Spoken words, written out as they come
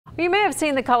You may have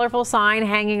seen the colorful sign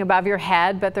hanging above your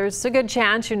head, but there's a good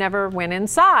chance you never went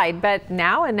inside. But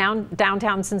now a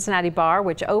downtown Cincinnati bar,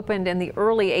 which opened in the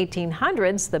early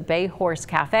 1800s, the Bay Horse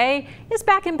Café, is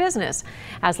back in business.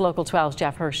 As Local 12's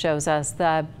Jeff Hirsch shows us,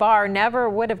 the bar never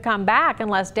would have come back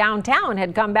unless downtown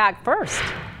had come back first.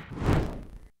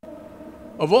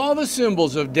 Of all the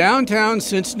symbols of downtown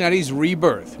Cincinnati's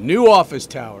rebirth, new office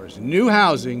towers, new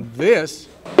housing, this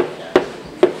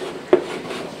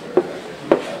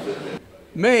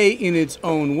may, in its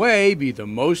own way, be the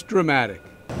most dramatic.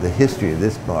 The history of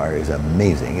this bar is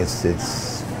amazing.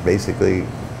 It's basically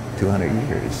 200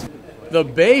 years. The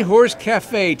Bay Horse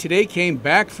Café today came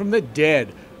back from the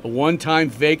dead. A one-time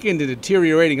vacant and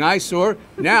deteriorating eyesore,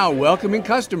 now welcoming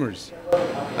customers.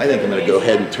 I think I'm going to go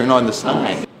ahead and turn on the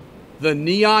sign. The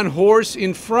neon horse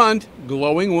in front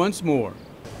glowing once more.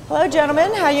 Hello,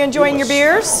 gentlemen. How you enjoying your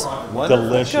beers?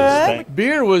 Delicious. Good.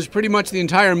 Beer was pretty much the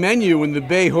entire menu when the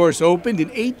Bay Horse opened in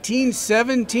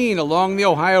 1817 along the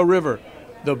Ohio River.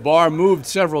 The bar moved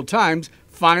several times,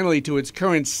 finally to its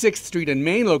current 6th Street and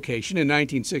Main location in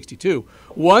 1962,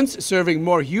 once serving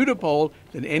more Hudipole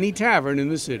than any tavern in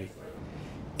the city.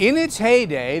 In its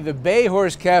heyday, the Bay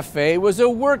Horse Café was a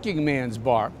working man's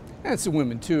bar, and some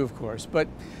women too, of course, but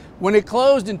when it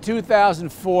closed in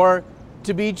 2004,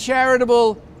 to be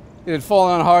charitable, it had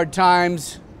fallen on hard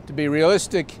times. To be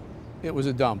realistic, it was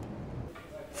a dump.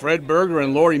 Fred Berger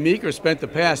and Lori Meeker spent the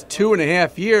past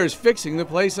 2.5 years fixing the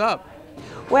place up.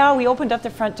 Well, we opened up the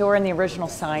front door and the original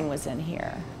sign was in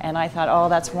here. And I thought, oh,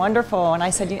 that's wonderful. And I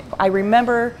said, I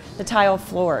remember the tile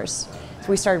floors. So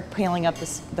we started peeling up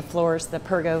the floors, the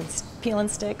pergo peeling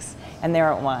sticks, and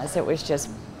there it was. It was just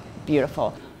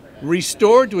beautiful.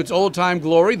 Restored to its old-time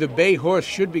glory, the Bay Horse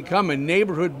should become a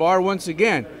neighborhood bar once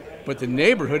again. But the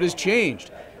neighborhood has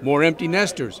changed. More empty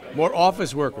nesters, more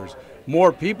office workers,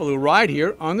 more people who ride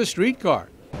here on the streetcar.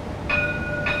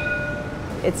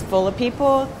 It's full of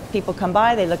people. People come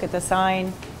by, they look at the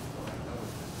sign.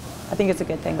 I think it's a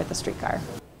good thing with the streetcar.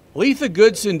 Letha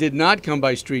Goodson did not come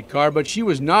by streetcar, but she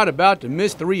was not about to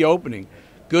miss the reopening.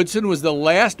 Goodson was the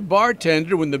last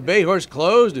bartender when the Bay Horse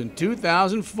closed in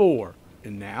 2004.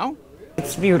 And now?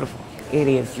 It's beautiful. It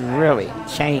is really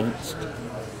changed.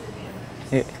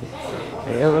 It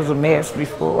was a mess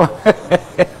before.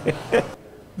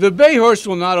 The Bay Horse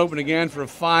will not open again for a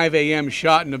 5 a.m.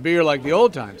 shot and a beer like the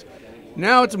old times.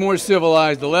 Now it's a more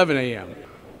civilized 11 a.m.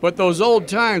 But those old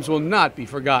times will not be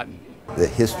forgotten. The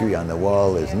history on the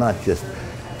wall is not just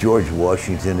George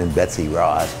Washington and Betsy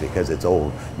Ross because it's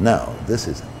old. No, this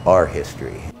is our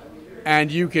history.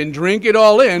 And you can drink it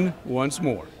all in once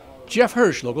more. Jeff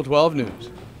Hirsch, Local 12 News.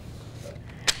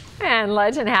 And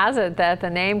legend has it that the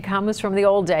name comes from the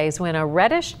old days when a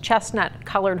reddish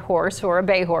chestnut-colored horse, or a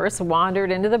bay horse,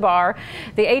 wandered into the bar.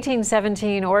 The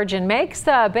 1817 origin makes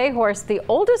the Bay Horse the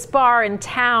oldest bar in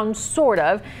town, sort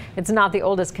of. It's not the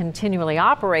oldest continually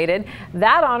operated.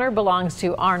 That honor belongs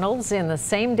to Arnold's in the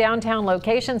same downtown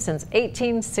location since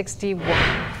 1861.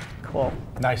 Cool.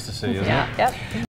 Nice to see, isn't it? Yeah. Yep.